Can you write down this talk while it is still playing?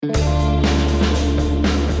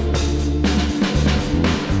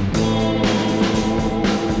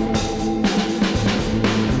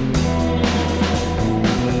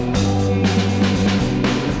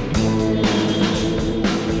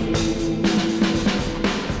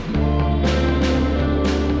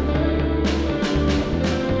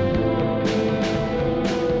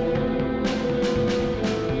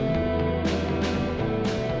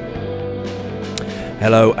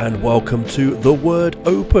Hello and welcome to The Word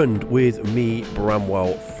Opened with me,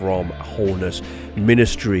 Bramwell, from Wholeness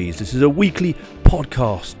Ministries. This is a weekly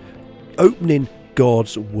podcast opening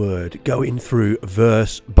God's Word, going through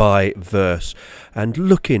verse by verse and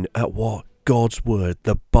looking at what God's Word,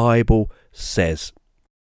 the Bible, says.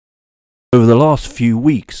 Over the last few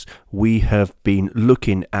weeks, we have been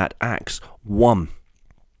looking at Acts 1.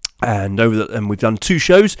 And we've done two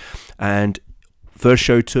shows, and first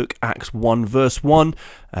show took Acts 1 verse 1,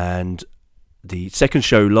 and the second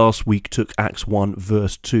show last week took Acts 1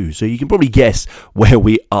 verse 2. So you can probably guess where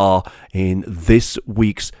we are in this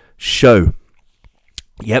week's show.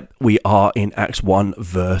 Yep, we are in Acts 1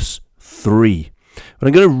 verse 3. But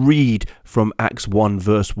I'm going to read from Acts 1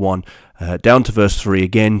 verse 1 down to verse 3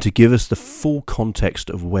 again to give us the full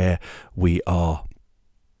context of where we are.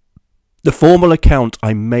 The formal account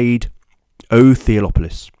I made, O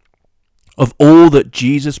Theophilus, of all that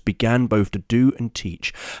Jesus began both to do and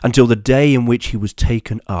teach, until the day in which he was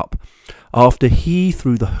taken up, after he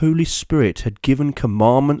through the Holy Spirit had given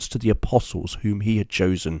commandments to the apostles whom he had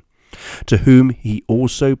chosen, to whom he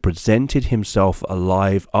also presented himself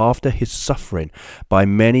alive after his suffering by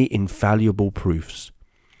many infallible proofs,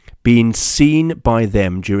 being seen by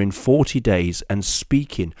them during 40 days, and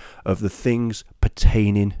speaking of the things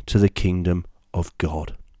pertaining to the kingdom of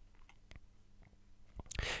God.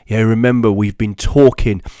 Yeah, remember we've been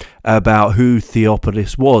talking about who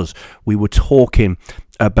Theophilus was. We were talking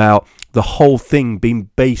about the whole thing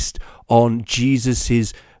being based on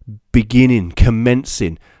Jesus's beginning,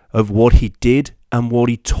 commencing of what he did and what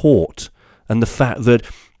he taught, and the fact that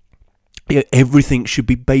everything should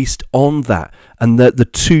be based on that, and that the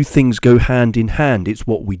two things go hand in hand. It's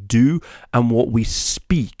what we do and what we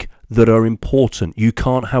speak that are important. You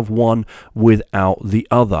can't have one without the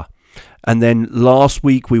other. And then last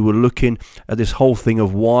week we were looking at this whole thing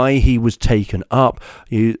of why he was taken up,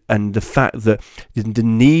 and the fact that the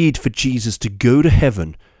need for Jesus to go to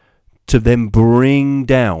heaven to then bring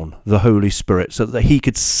down the Holy Spirit so that he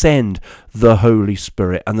could send the Holy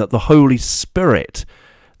Spirit, and that the Holy Spirit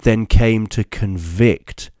then came to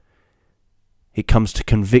convict. It comes to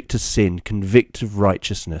convict of sin, convict of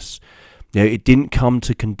righteousness. It didn't come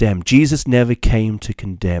to condemn. Jesus never came to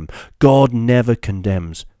condemn. God never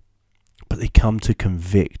condemns. But they come to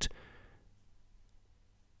convict.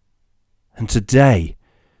 And today,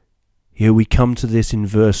 here we come to this in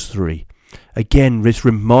verse 3. Again, this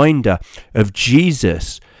reminder of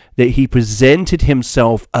Jesus, that he presented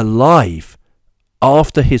himself alive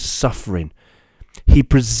after his suffering. He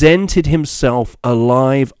presented himself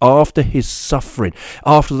alive after his suffering.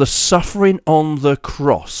 After the suffering on the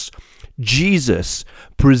cross, Jesus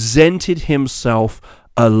presented himself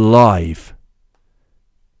alive.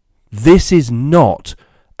 This is not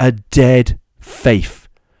a dead faith.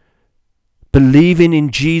 Believing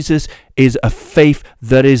in Jesus is a faith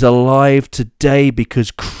that is alive today,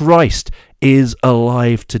 because Christ is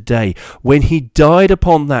alive today. When he died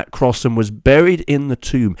upon that cross and was buried in the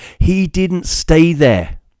tomb, he didn't stay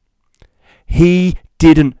there. He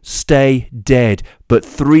didn't stay dead, but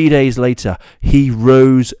 3 days later he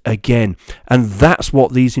rose again. And that's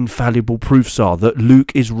what these infallible proofs are that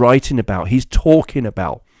Luke is writing about. He's talking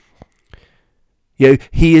about.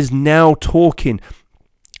 He is now talking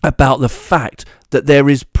about the fact that there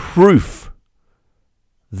is proof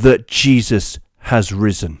that Jesus has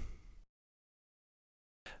risen.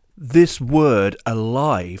 This word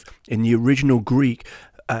alive in the original Greek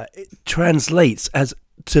it translates as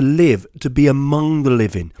to live, to be among the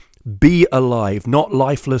living, be alive, not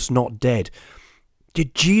lifeless, not dead.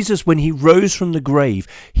 Jesus, when he rose from the grave,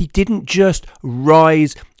 he didn't just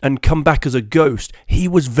rise and come back as a ghost. He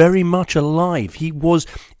was very much alive. He was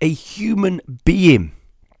a human being.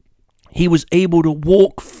 He was able to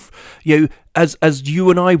walk, as you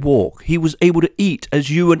and I walk. He was able to eat as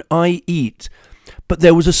you and I eat. But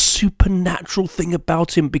there was a supernatural thing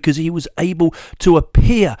about him, because he was able to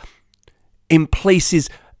appear in places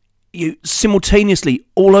simultaneously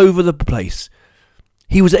all over the place.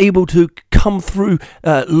 He was able to come through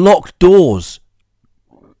locked doors.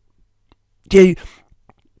 There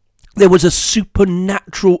was a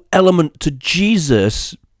supernatural element to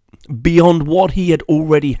Jesus beyond what he had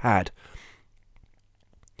already had.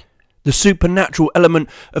 The supernatural element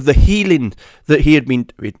of the healing that he had been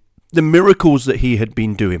doing, the miracles that he had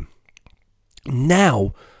been doing.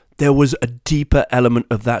 Now there was a deeper element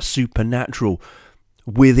of that supernatural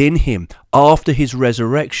within him after his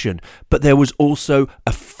resurrection, but there was also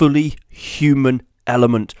a fully human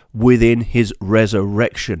element within his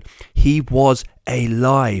resurrection. He was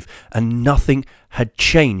alive and nothing had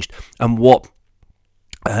changed. And what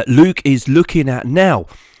Luke is looking at now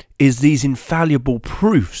is these infallible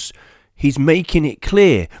proofs. He's making it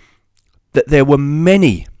clear that there were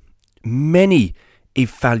many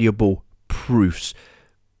infallible proofs.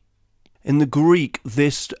 In the Greek,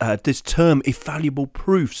 this term, infallible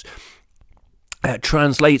proofs,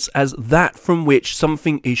 translates as that from which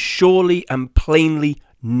something is surely and plainly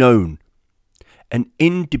known. An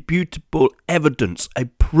indubitable evidence, a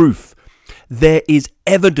proof. There is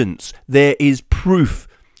evidence, there is proof.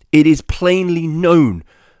 It is plainly known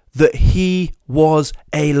that he was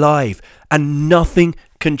alive, and nothing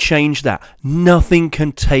can change that. Nothing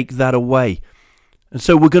can take that away. And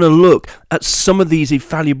so we're going to look at some of these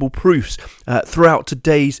infallible proofs throughout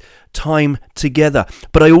today's time together.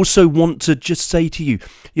 But I also want to just say to you,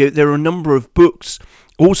 there are a number of books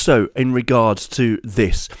also in regards to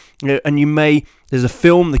this. And there's a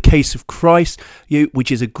film, The Case of Christ,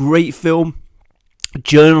 which is a great film. A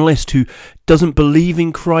journalist who doesn't believe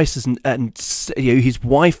in Christ, and his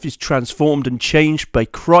wife is transformed and changed by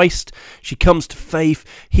Christ. She comes to faith.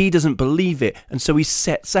 He doesn't believe it, and so he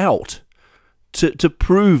sets out to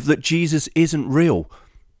prove that Jesus isn't real.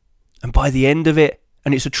 And by the end of it,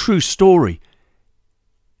 and it's a true story,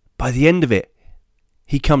 by the end of it,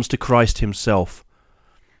 he comes to Christ himself.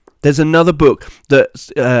 There's another book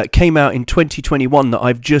that came out in 2021 that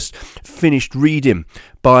I've just finished reading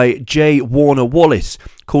by J. Warner Wallace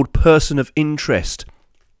called Person of Interest.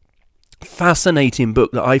 Fascinating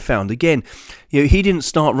book that I found. Again, he didn't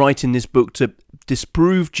start writing this book to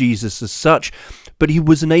disprove Jesus as such, but he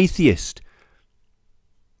was an atheist.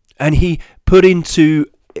 And he put into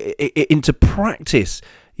practice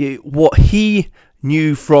what he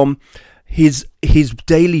knew from his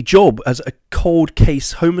daily job as a cold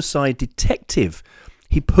case homicide detective.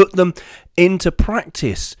 He put them into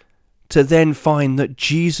practice to then find that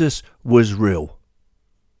Jesus was real.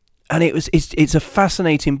 And it's a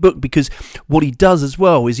fascinating book, because what he does as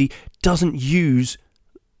well is he doesn't use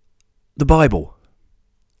the Bible.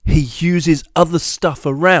 He uses other stuff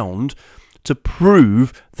around to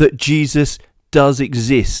prove that Jesus does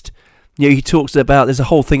exist. He talks about, there's a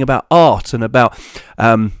whole thing about art and about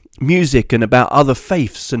music and about other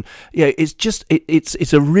faiths, and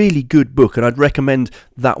it's a really good book, and I'd recommend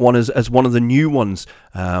that one as one of the new ones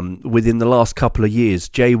within the last couple of years.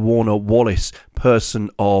 J. Warner Wallace, Person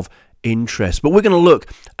of Interest. But we're going to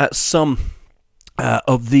look at some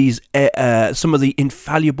of these some of the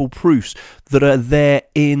infallible proofs that are there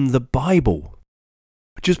in the Bible.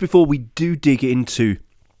 Just before we do dig into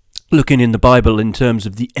looking in the Bible in terms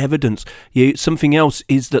of the evidence, something else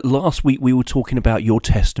is that last week we were talking about your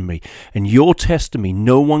testimony, and your testimony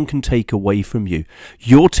no one can take away from you.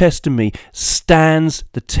 Your testimony stands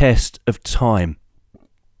the test of time.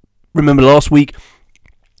 Remember last week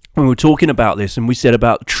when we were talking about this, and we said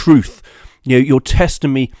about truth. Your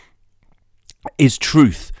testimony is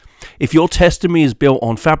truth. If your testimony is built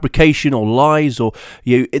on fabrication or lies,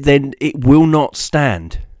 then it will not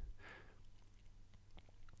stand.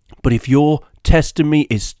 But if your testimony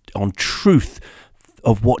is on truth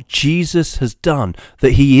of what Jesus has done,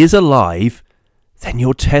 that he is alive, then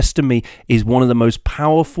your testimony is one of the most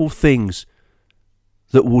powerful things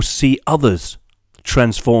that will see others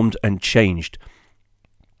transformed and changed.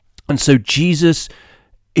 And so Jesus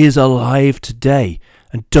is alive today.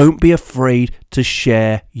 And don't be afraid to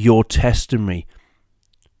share your testimony.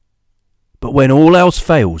 But when all else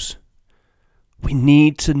fails, we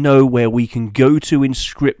need to know where we can go to in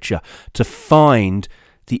Scripture to find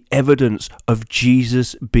the evidence of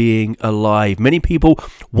Jesus being alive. Many people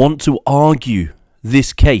want to argue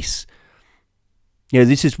this case.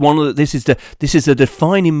 This is a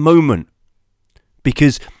defining moment,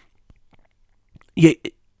 because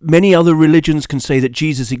many other religions can say that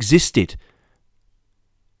Jesus existed.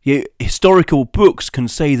 Historical books can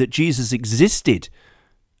say that Jesus existed.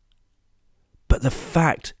 But the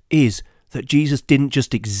fact is that Jesus didn't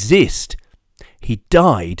just exist. He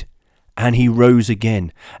died and he rose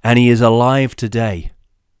again, and he is alive today.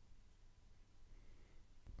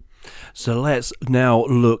 So let's now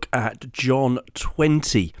look at John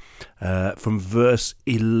 20 from verse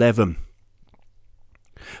 11.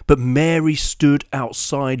 But Mary stood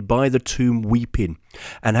outside by the tomb weeping,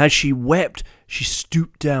 and as she wept, she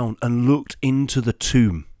stooped down and looked into the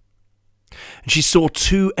tomb. And she saw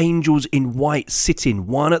two angels in white sitting,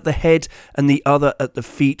 one at the head and the other at the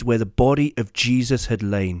feet where the body of Jesus had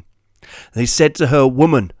lain. They said to her,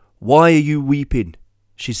 "Woman, why are you weeping?"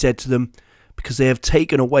 She said to them, "Because they have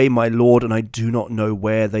taken away my Lord, and I do not know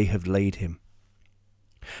where they have laid him."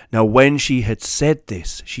 Now when she had said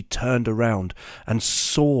this, she turned around and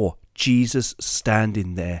saw Jesus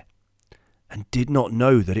standing there, and did not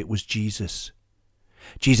know that it was Jesus.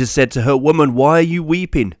 Jesus said to her, "Woman, why are you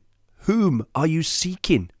weeping? Whom are you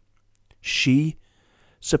seeking?" She,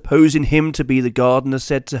 supposing him to be the gardener,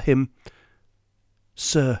 said to him,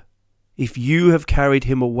 "Sir, if you have carried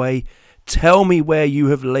him away, tell me where you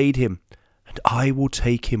have laid him, and I will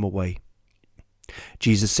take him away."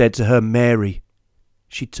 Jesus said to her, "Mary."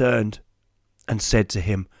 She turned and said to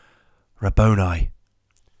him, "Rabboni,"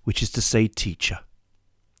 which is to say, teacher.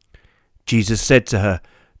 Jesus said to her,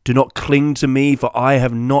 "Do not cling to me, for I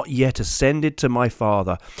have not yet ascended to my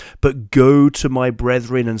Father, but go to my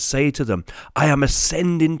brethren and say to them, I am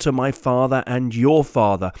ascending to my Father and your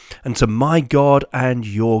Father, and to my God and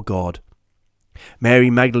your God." Mary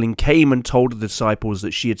Magdalene came and told the disciples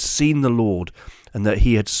that she had seen the Lord and that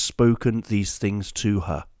he had spoken these things to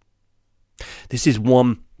her. This is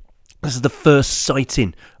the first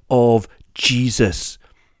sighting of Jesus.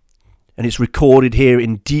 And it's recorded here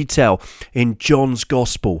in detail in John's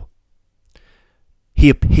Gospel. He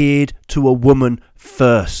appeared to a woman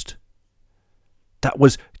first. That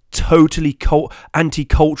was totally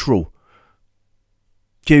anti-cultural.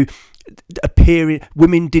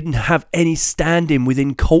 Women didn't have any standing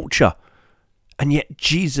within culture. And yet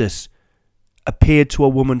Jesus appeared to a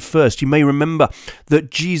woman first. You may remember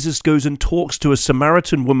that Jesus goes and talks to a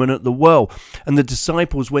Samaritan woman at the well, and the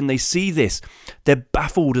disciples, when they see this, they're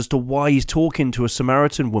baffled as to why he's talking to a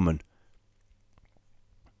Samaritan woman.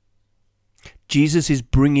 Jesus is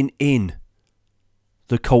bringing in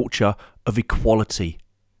the culture of equality.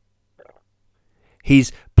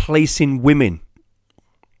 He's placing women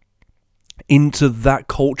into that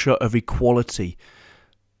culture of equality,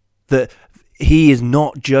 that he is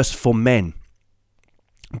not just for men,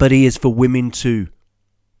 but he is for women too.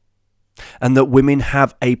 And that women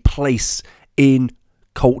have a place in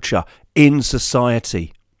culture, in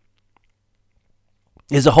society.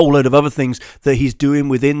 There's a whole load of other things that he's doing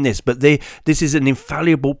within this, but this is an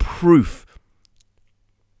infallible proof.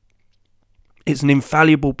 It's an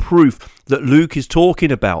infallible proof that Luke is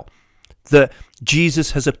talking about, that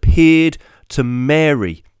Jesus has appeared to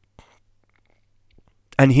Mary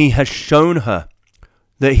and he has shown her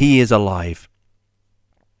that he is alive.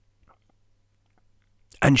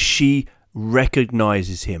 And she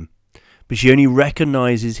recognizes him. But she only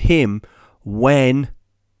recognizes him when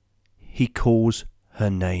he calls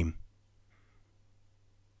her name.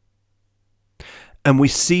 And we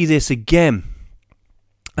see this again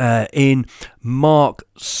in Mark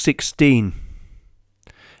 16.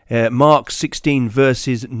 Mark 16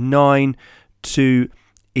 verses 9 to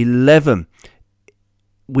 11.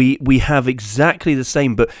 We have exactly the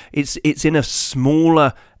same, but it's in a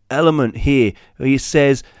smaller element here. He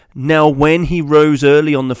says, "Now when he rose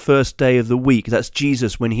early on the first day of the week," that's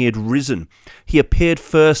Jesus, when he had risen, "he appeared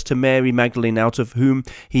first to Mary Magdalene, out of whom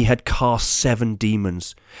he had cast 7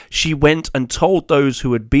 demons. She went and told those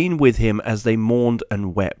who had been with him as they mourned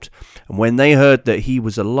and wept. And when they heard that he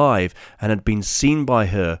was alive and had been seen by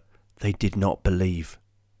her, they did not believe."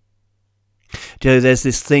 There's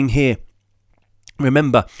this thing here.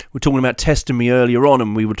 Remember, we were talking about testimony earlier on,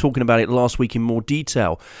 and we were talking about it last week in more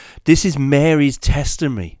detail. This is Mary's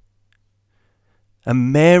testimony.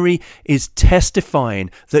 And Mary is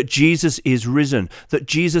testifying that Jesus is risen, that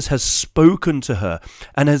Jesus has spoken to her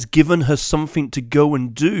and has given her something to go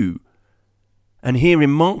and do. And here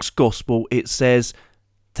in Mark's Gospel, it says,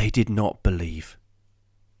 they did not believe.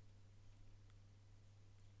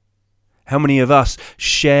 How many of us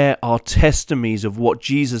share our testimonies of what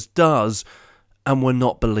Jesus does and were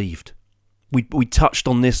not believed? We touched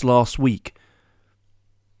on this last week.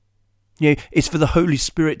 It's for the Holy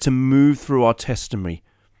Spirit to move through our testimony.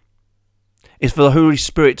 It's for the Holy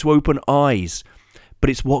Spirit to open eyes, but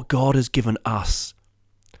it's what God has given us.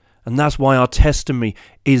 And that's why our testimony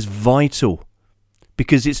is vital,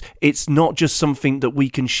 because it's not just something that we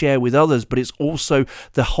can share with others, but it's also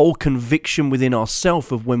the whole conviction within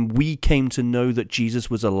ourselves of when we came to know that Jesus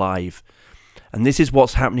was alive. And this is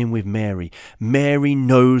what's happening with Mary. Mary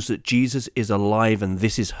knows that Jesus is alive, and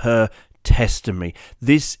this is her testimony.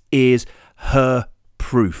 This is her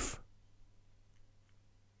proof.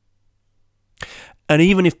 And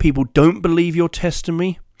even if people don't believe your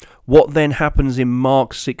testimony, what then happens in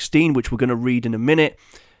Mark 16, which we're going to read in a minute,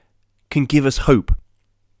 can give us hope.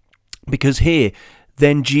 Because here,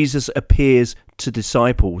 then Jesus appears to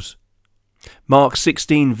disciples. Mark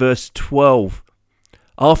 16, verse 12.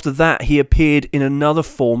 After that, he appeared in another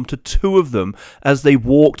form to 2 of them as they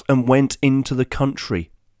walked and went into the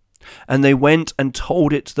country. And they went and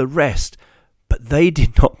told it to the rest, but they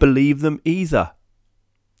did not believe them either.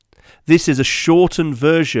 This is a shortened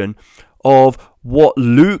version of what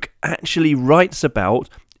Luke actually writes about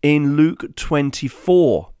in Luke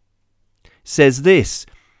 24. It says this,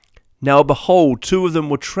 Now behold, two of them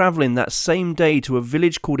were travelling that same day to a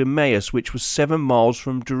village called Emmaus, which was 7 miles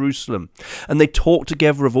from Jerusalem. And they talked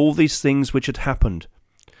together of all these things which had happened.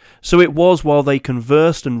 So it was while they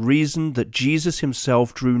conversed and reasoned that Jesus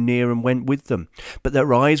himself drew near and went with them. But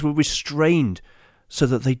their eyes were restrained, so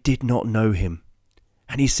that they did not know him.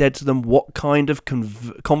 And he said to them, what kind of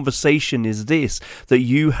conversation is this that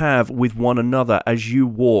you have with one another as you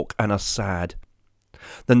walk and are sad?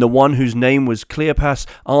 Then the one whose name was Cleopas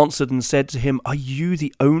answered and said to him, are you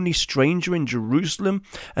the only stranger in Jerusalem?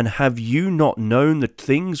 And have you not known the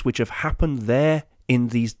things which have happened there in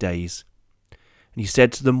these days? And he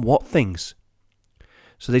said to them, what things?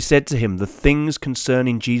 So they said to him, the things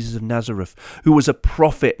concerning Jesus of Nazareth, who was a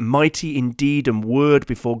prophet, mighty in deed and word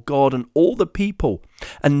before God and all the people,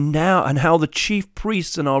 and how the chief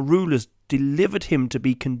priests and our rulers delivered him to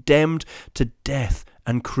be condemned to death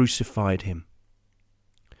and crucified him.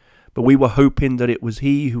 But we were hoping that it was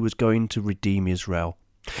he who was going to redeem Israel.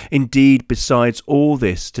 Indeed, besides all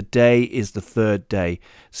this, today is the 3rd day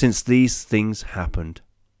since these things happened.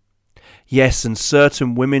 Yes, and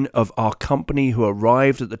certain women of our company who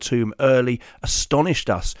arrived at the tomb early astonished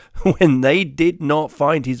us. When they did not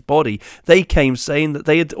find his body, they came saying that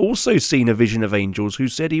they had also seen a vision of angels who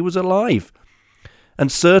said he was alive. And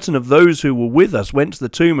certain of those who were with us went to the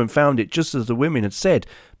tomb and found it just as the women had said,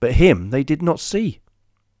 but him they did not see.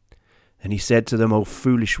 And he said to them, O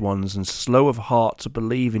foolish ones, and slow of heart to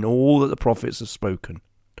believe in all that the prophets have spoken.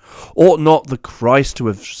 Ought not the Christ to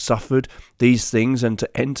have suffered these things and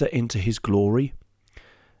to enter into his glory?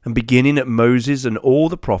 And beginning at Moses and all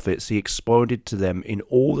the prophets, he expounded to them in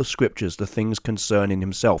all the scriptures the things concerning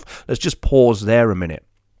himself. Let's just pause there a minute.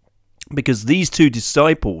 Because these two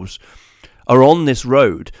disciples are on this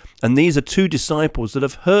road, and these are two disciples that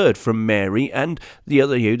have heard from Mary and the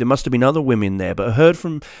other, there must have been other women there, but heard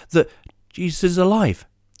from that Jesus is alive,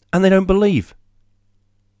 and they don't believe.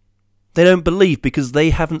 They don't believe because they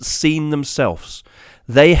haven't seen themselves.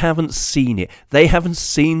 They haven't seen it. They haven't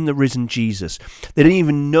seen the risen Jesus. They don't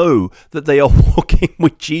even know that they are walking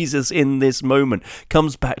with Jesus in this moment.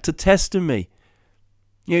 Comes back to testimony.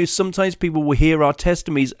 Sometimes people will hear our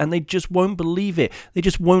testimonies and they just won't believe it. They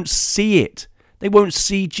just won't see it. They won't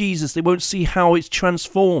see Jesus. They won't see how it's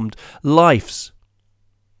transformed lives.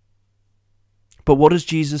 But what does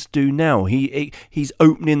Jesus do now? He's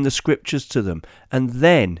opening the scriptures to them. And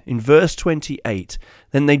then, in verse 28,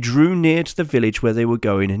 then they drew near to the village where they were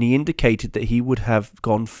going, and he indicated that he would have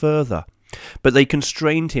gone further. But they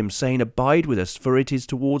constrained him, saying, abide with us, for it is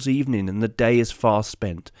towards evening, and the day is far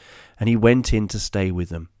spent. And he went in to stay with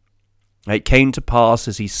them. It came to pass,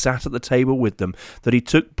 as he sat at the table with them, that he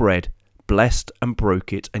took bread, blessed and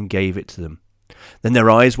broke it, and gave it to them. Then their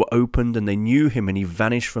eyes were opened, and they knew him, and he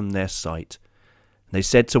vanished from their sight. They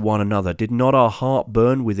said to one another, did not our heart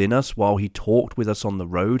burn within us while he talked with us on the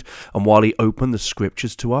road, and while he opened the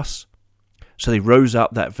scriptures to us? So they rose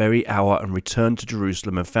up that very hour and returned to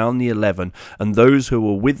Jerusalem, and found the 11 and those who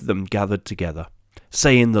were with them gathered together,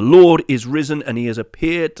 saying, the Lord is risen, and he has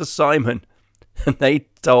appeared to Simon. And they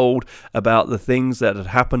told about the things that had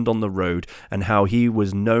happened on the road, and how he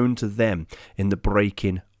was known to them in the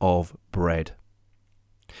breaking of bread.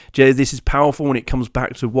 This is powerful when it comes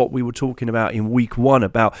back to what we were talking about in week 1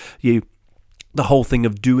 about the whole thing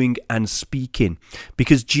of doing and speaking,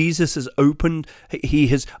 because Jesus has opened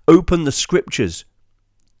the scriptures.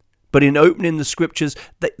 But in opening the scriptures,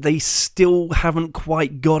 they still haven't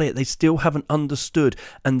quite got it. They still haven't understood.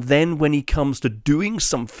 And then when he comes to doing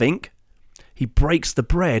something, he breaks the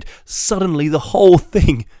bread. Suddenly the whole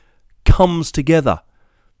thing comes together.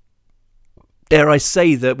 Dare I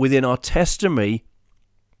say that within our testimony,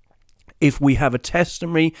 if we have a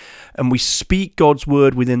testimony and we speak God's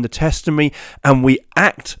word within the testimony and we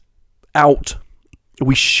act out,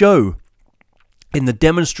 we show in the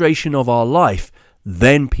demonstration of our life,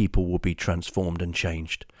 then people will be transformed and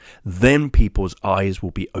changed. Then people's eyes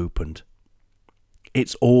will be opened.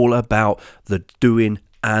 It's all about the doing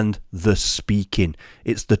and the speaking.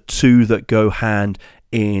 It's the two that go hand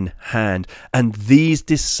in hand. And these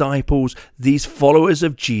disciples, these followers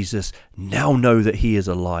of Jesus, now know that he is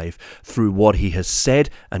alive through what he has said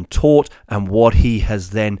and taught and what he has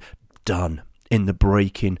then done in the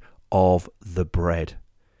breaking of the bread.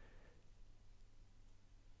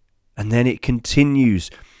 And then it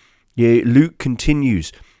continues. Luke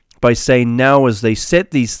continues by saying, now as they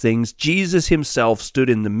said these things, Jesus himself stood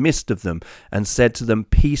in the midst of them and said to them,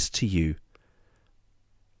 peace to you.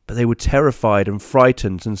 But they were terrified and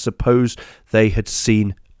frightened and supposed they had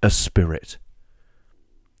seen a spirit.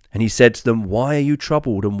 And he said to them, why are you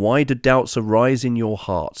troubled, and why do doubts arise in your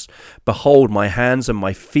hearts? Behold, my hands and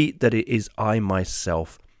my feet, that it is I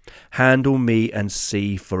myself. Handle me and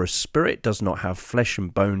see, for a spirit does not have flesh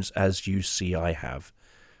and bones as you see I have.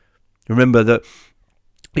 Remember that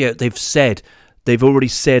they've already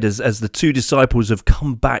said, as the two disciples have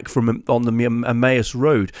come back from on the Emmaus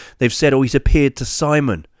road, they've said, he's appeared to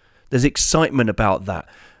Simon. There's excitement about that.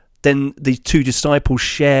 Then the two disciples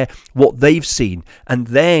share what they've seen, and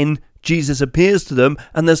then Jesus appears to them,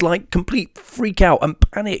 and there's like complete freak out and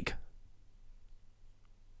panic.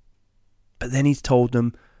 But then he's told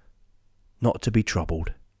them not to be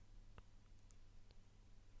troubled.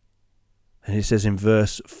 And it says in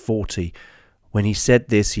verse 40, when he said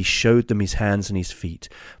this, he showed them his hands and his feet.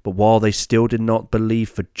 But while they still did not believe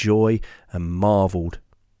for joy and marveled,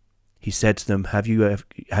 he said to them, have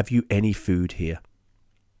you any food here?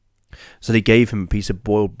 So they gave him a piece of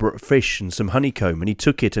boiled fish and some honeycomb, and he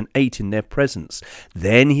took it and ate in their presence.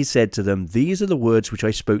 Then he said to them, these are the words which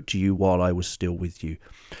I spoke to you while I was still with you,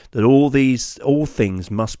 that all things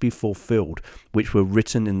must be fulfilled, which were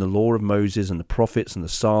written in the law of Moses and the prophets and the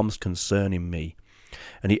Psalms concerning me.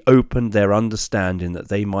 And he opened their understanding that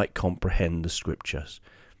they might comprehend the scriptures.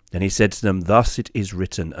 Then he said to them, thus it is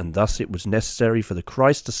written, and thus it was necessary for the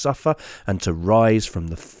Christ to suffer and to rise from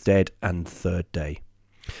the dead on the third day,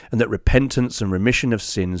 and that repentance and remission of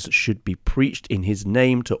sins should be preached in his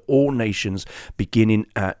name to all nations, beginning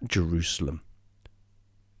at Jerusalem.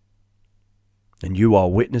 And you are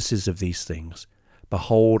witnesses of these things.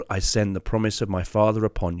 Behold, I send the promise of my Father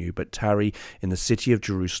upon you, but tarry in the city of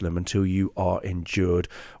Jerusalem until you are endued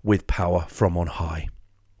with power from on high.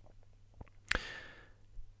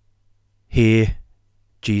 Here,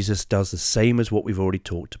 Jesus does the same as what we've already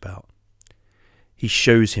talked about. He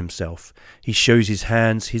shows himself. He shows his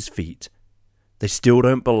hands, his feet. They still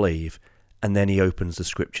don't believe, and then he opens the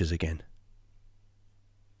scriptures again.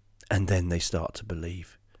 And then they start to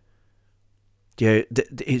believe. Yeah,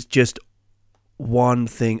 it's just one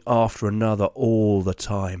thing after another all the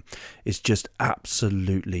time. It's just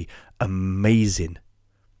absolutely amazing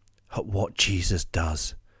at what Jesus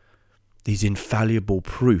does. These infallible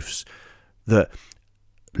proofs that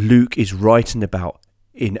Luke is writing about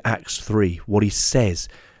in Acts 3, what he says,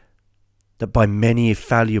 that by many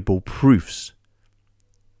infallible proofs,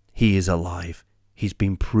 he is alive. He's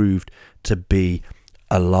been proved to be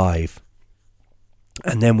alive.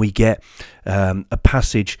 And then we get a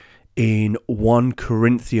passage in 1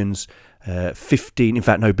 Corinthians 15. In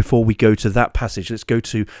fact, no, before we go to that passage, let's go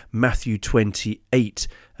to Matthew 28,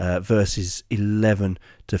 verses 11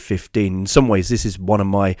 to 15. In some ways, this is one of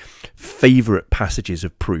my favourite passages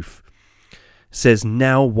of proof. It says,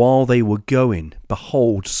 now while they were going,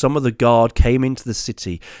 behold, some of the guard came into the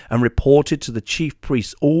city and reported to the chief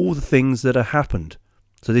priests all the things that had happened.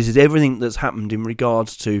 So this is everything that's happened in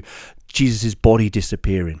regards to Jesus' body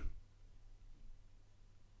disappearing.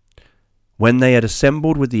 When they had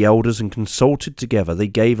assembled with the elders and consulted together, they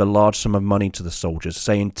gave a large sum of money to the soldiers,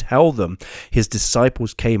 saying, tell them his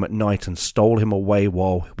disciples came at night and stole him away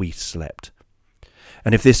while we slept.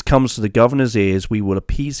 And if this comes to the governor's ears, we will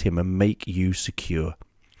appease him and make you secure.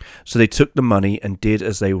 So they took the money and did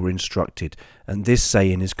as they were instructed, and this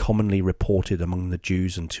saying is commonly reported among the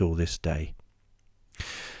Jews until this day.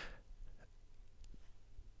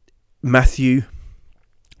 Matthew,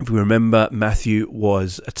 if we remember, Matthew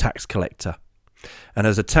was a tax collector. And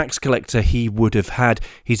as a tax collector, he would have had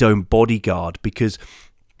his own bodyguard because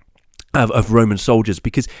of Roman soldiers,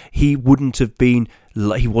 because he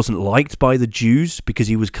wasn't liked by the Jews because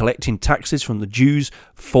he was collecting taxes from the Jews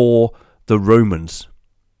for the Romans.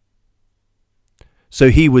 So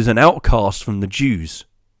he was an outcast from the Jews,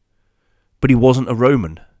 but he wasn't a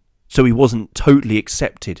Roman. So he wasn't totally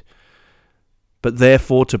accepted. But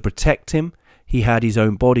therefore, to protect him, he had his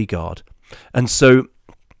own bodyguard. And so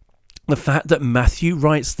the fact that Matthew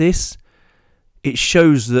writes this, it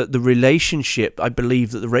shows that the relationship, I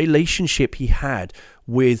believe that the relationship he had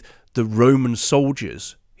with the Roman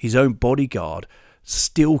soldiers, his own bodyguard,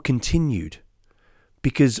 still continued.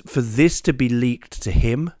 Because for this to be leaked to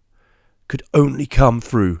him could only come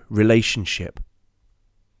through relationship.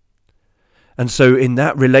 And so in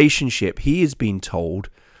that relationship, he is being told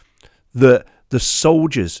that the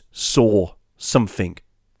soldiers saw something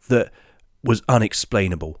that was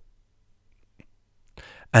unexplainable.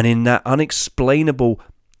 And in that unexplainable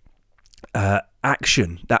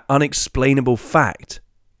action, that unexplainable fact,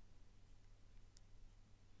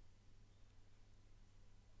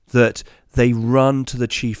 that they run to the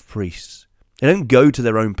chief priests. They don't go to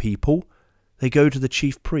their own people. They go to the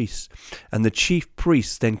chief priests. And the chief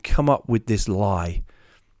priests then come up with this lie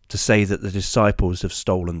to say that the disciples have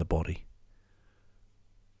stolen the body.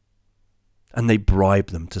 And they bribe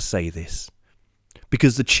them to say this.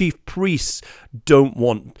 because the chief priests don't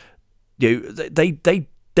want,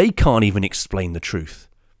 they can't even explain the truth.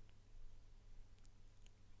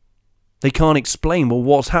 They can't explain, well,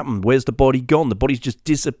 what's happened? Where's the body gone? The body's just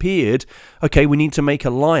disappeared. Okay, we need to make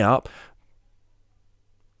a lie up.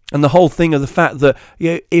 And the whole thing of the fact that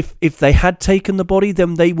if they had taken the body,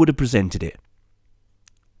 then they would have presented it.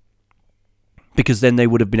 Because then they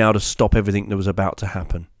would have been able to stop everything that was about to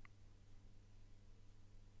happen.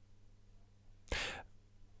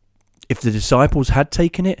 If the disciples had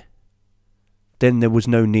taken it, then there was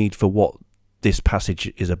no need for what this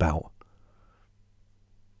passage is about.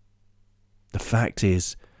 The fact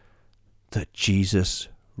is that Jesus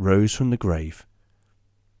rose from the grave.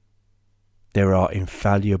 There are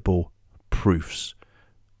infallible proofs.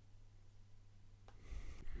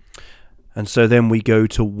 And so then we go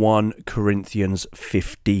to 1 Corinthians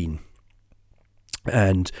 15.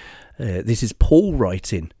 And this is Paul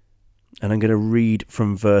writing. And I'm going to read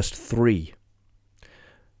from verse 3.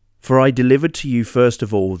 For I delivered to you first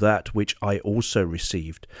of all that which I also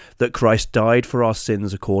received, that Christ died for our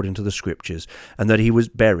sins according to the Scriptures, and that he was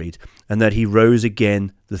buried, and that he rose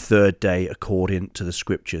again the third day according to the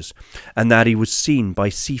Scriptures, and that he was seen by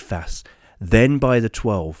Cephas, then by the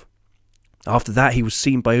 12. After that he was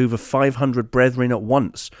seen by over 500 brethren at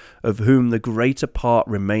once, of whom the greater part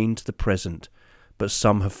remain to the present, but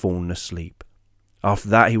some have fallen asleep. After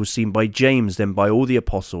that he was seen by James, then by all the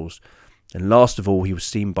apostles. And last of all, he was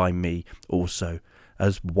seen by me also,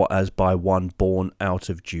 as by one born out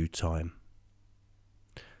of due time.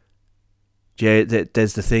 Yeah,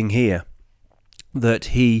 there's the thing here, that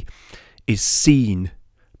he is seen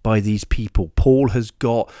by these people. Paul has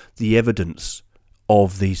got the evidence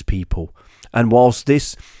of these people. And whilst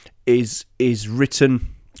this is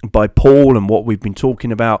written by Paul and what we've been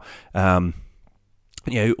talking about,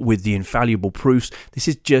 with the infallible proofs, this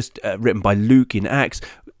is just written by Luke in Acts.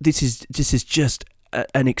 This is just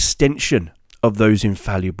an extension of those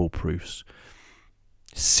infallible proofs.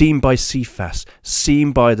 Seen by Cephas,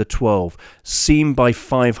 seen by the 12, seen by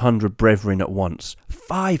 500 brethren at once.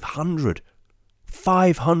 500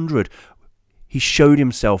 he showed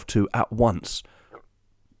himself to at once.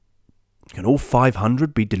 Can all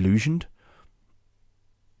 500 be delusioned?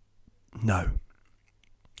 No.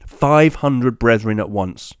 500 brethren at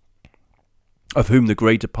once, of whom the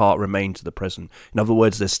greater part remain to the present. In other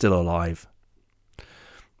words, they're still alive.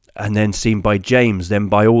 And then seen by James, then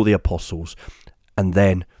by all the apostles, and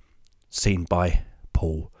then seen by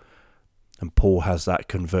Paul. And Paul has that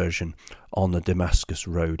conversion on the Damascus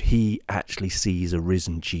road. He actually sees a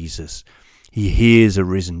risen Jesus. He hears a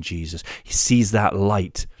risen Jesus. He sees that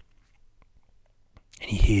light, and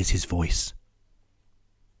he hears his voice.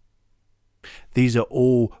 These are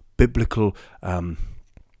all biblical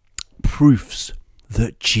proofs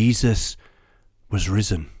that Jesus was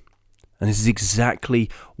risen. And this is exactly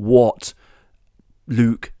what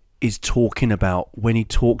Luke is talking about when he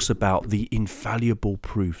talks about the infallible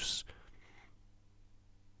proofs.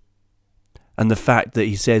 And the fact that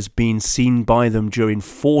he says being seen by them during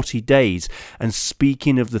 40 days and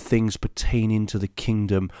speaking of the things pertaining to the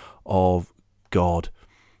kingdom of God.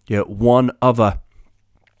 One other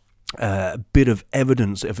bit of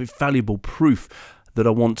evidence of infallible proof that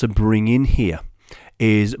I want to bring in here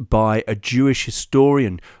is by a Jewish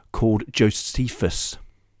historian called Josephus.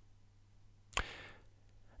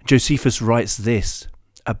 Josephus writes this: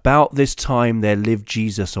 about this time there lived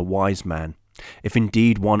Jesus, a wise man, if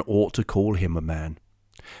indeed one ought to call him a man.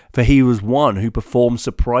 For he was one who performed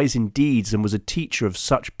surprising deeds and was a teacher of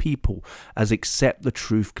such people as accept the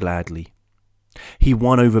truth gladly. He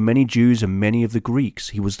won over many Jews and many of the Greeks.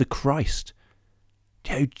 He was the Christ.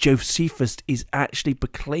 Josephus is actually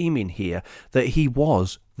proclaiming here that he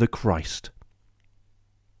was the Christ.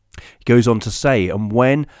 He goes on to say, and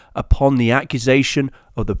when, upon the accusation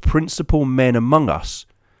of the principal men among us,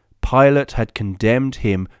 Pilate had condemned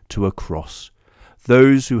him to a cross,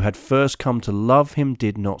 those who had first come to love him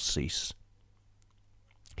did not cease.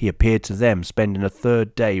 He appeared to them, spending a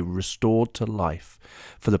third day restored to life,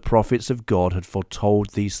 for the prophets of God had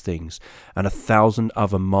foretold these things, and 1,000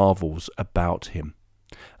 other marvels about him.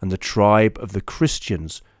 And the tribe of the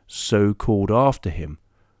Christians, so called after him,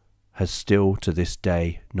 has still to this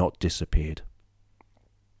day not disappeared.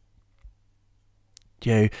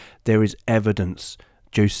 There is evidence.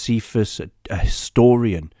 Josephus, a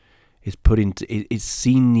historian, is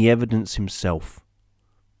seen the evidence himself.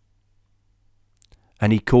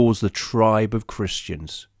 And he calls the tribe of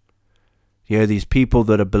Christians. These people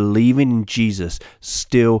that are believing in Jesus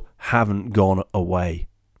still haven't gone away.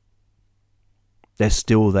 They're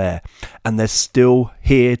still there. And they're still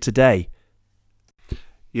here today.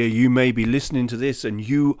 Yeah, you may be listening to this and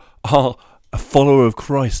you are a follower of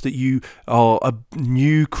Christ, that you are a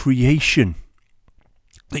new creation,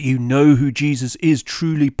 that you know who Jesus is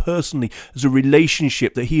truly, personally, as a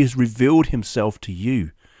relationship, that he has revealed himself to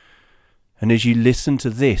you. And as you listen to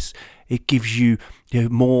this, it gives you,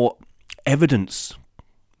 more evidence,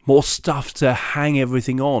 more stuff to hang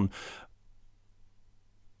everything on.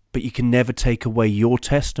 But you can never take away your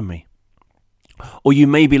testimony. Or you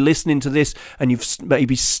may be listening to this and you've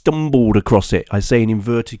maybe stumbled across it. I say in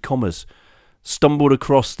inverted commas, stumbled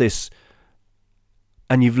across this,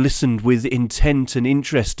 and you've listened with intent and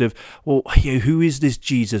interest of, well, who is this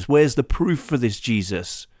Jesus? Where's the proof for this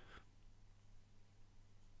Jesus?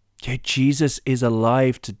 Jesus is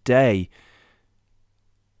alive today.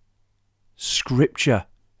 Scripture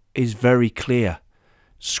is very clear.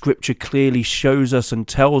 Scripture clearly shows us and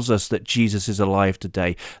tells us that Jesus is alive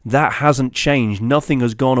today. That hasn't changed. Nothing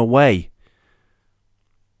has gone away.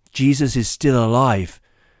 Jesus is still alive.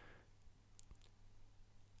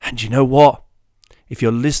 And you know what? If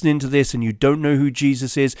you're listening to this and you don't know who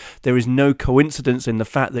Jesus is, there is no coincidence in the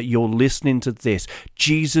fact that you're listening to this.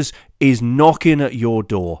 Jesus is knocking at your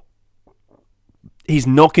door. He's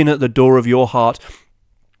knocking at the door of your heart,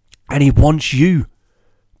 and he wants you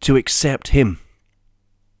to accept him.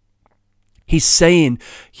 He's saying,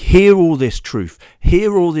 hear all this truth,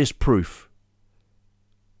 hear all this proof,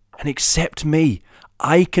 and accept me.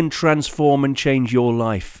 I can transform and change your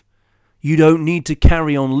life. You don't need to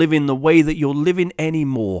carry on living the way that you're living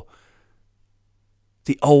anymore.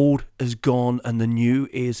 The old is gone and the new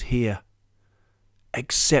is here.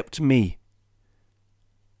 Accept me.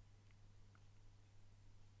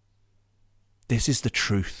 This is the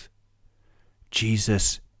truth.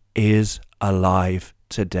 Jesus is alive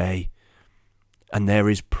today. And there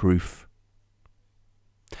is proof.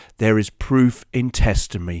 There is proof in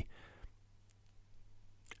testimony.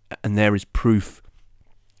 And there is proof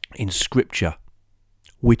in Scripture,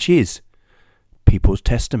 which is people's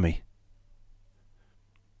testimony.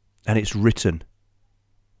 And it's written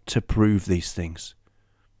to prove these things.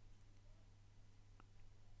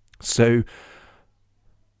 So,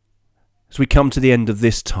 as we come to the end of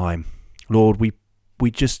this time, Lord,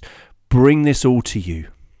 we just bring this all to you.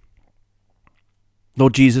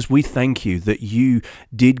 Lord Jesus, we thank you that you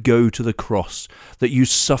did go to the cross, that you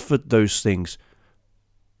suffered those things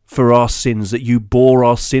for our sins, that you bore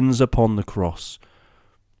our sins upon the cross.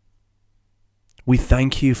 We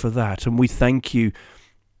thank you for that, and we thank you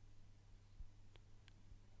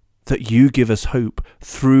that you give us hope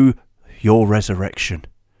through your resurrection,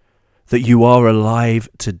 that you are alive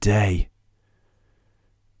today,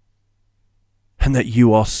 and that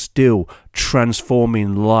you are still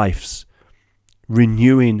transforming lives,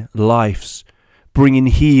 renewing lives, bringing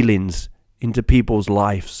healings into people's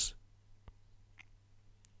lives.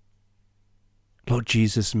 Lord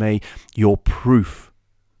Jesus, may your proof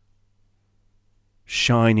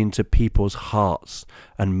shine into people's hearts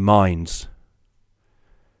and minds,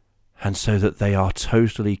 and so that they are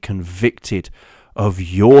totally convicted of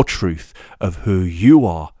your truth, of who you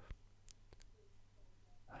are,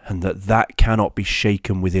 and that cannot be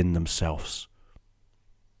shaken within themselves.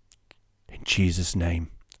 In Jesus' name,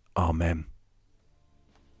 amen.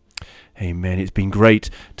 Amen. It's been great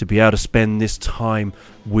to be able to spend this time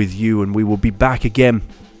with you, and we will be back again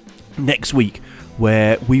next week,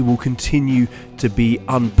 where we will continue to be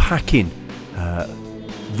unpacking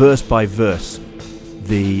verse by verse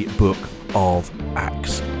the book of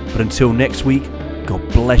Acts. But until next week, God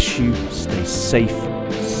bless you, stay safe,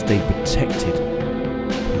 stay protected.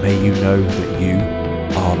 May you know that you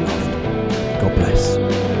are loved. God bless.